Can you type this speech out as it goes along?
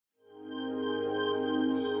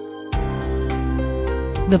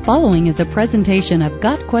The following is a presentation of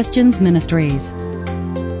Got Questions Ministries.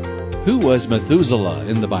 Who was Methuselah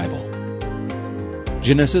in the Bible?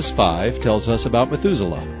 Genesis 5 tells us about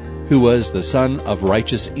Methuselah, who was the son of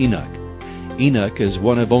righteous Enoch. Enoch is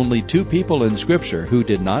one of only two people in Scripture who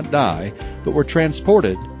did not die, but were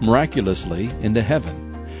transported miraculously into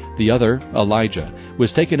heaven. The other, Elijah,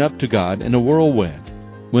 was taken up to God in a whirlwind.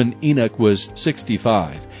 When Enoch was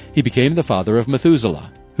 65, he became the father of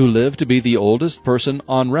Methuselah, who lived to be the oldest person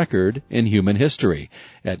on record in human history,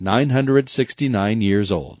 at 969 years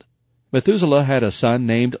old. Methuselah had a son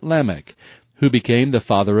named Lamech, who became the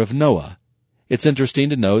father of Noah. It's interesting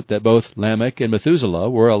to note that both Lamech and Methuselah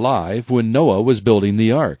were alive when Noah was building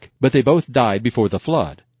the ark, but they both died before the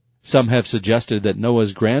flood. Some have suggested that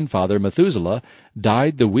Noah's grandfather Methuselah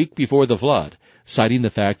died the week before the flood, citing the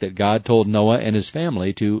fact that God told Noah and his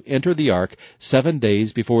family to enter the ark 7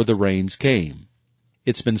 days before the rains came.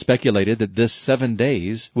 It's been speculated that this 7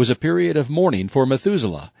 days was a period of mourning for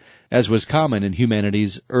Methuselah, as was common in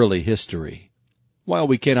humanity's early history. While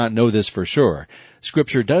we cannot know this for sure,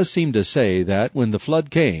 Scripture does seem to say that when the flood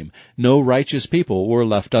came, no righteous people were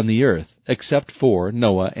left on the earth, except for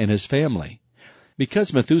Noah and his family.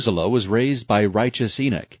 Because Methuselah was raised by righteous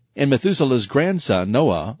Enoch, and Methuselah's grandson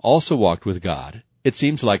Noah also walked with God, it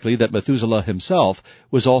seems likely that Methuselah himself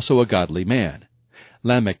was also a godly man.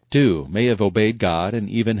 Lamech, too, may have obeyed God and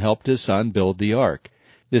even helped his son build the ark.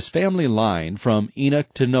 This family line from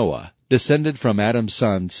Enoch to Noah, descended from Adam's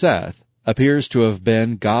son Seth, appears to have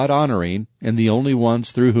been God-honoring and the only ones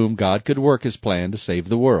through whom God could work his plan to save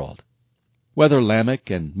the world. Whether Lamech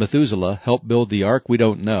and Methuselah helped build the ark, we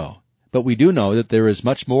don't know, but we do know that there is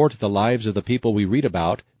much more to the lives of the people we read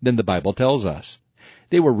about than the Bible tells us.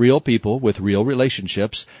 They were real people with real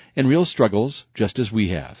relationships and real struggles, just as we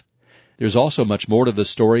have. There's also much more to the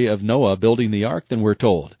story of Noah building the ark than we're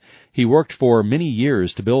told. He worked for many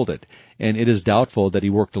years to build it, and it is doubtful that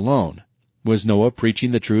he worked alone. Was Noah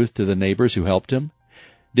preaching the truth to the neighbors who helped him?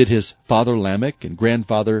 Did his father Lamech and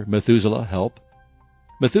grandfather Methuselah help?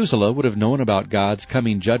 Methuselah would have known about God's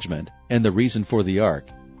coming judgment and the reason for the ark,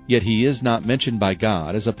 yet he is not mentioned by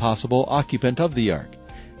God as a possible occupant of the ark.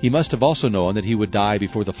 He must have also known that he would die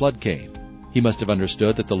before the flood came. He must have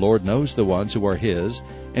understood that the Lord knows the ones who are His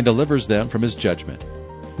and delivers them from His judgment.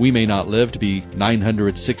 We may not live to be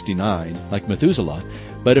 969 like Methuselah,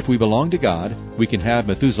 but if we belong to God, we can have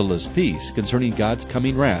Methuselah's peace concerning God's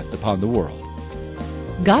coming wrath upon the world.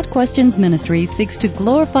 God Questions Ministry seeks to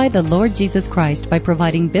glorify the Lord Jesus Christ by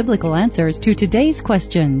providing biblical answers to today's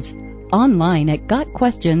questions. Online at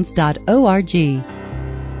gotquestions.org.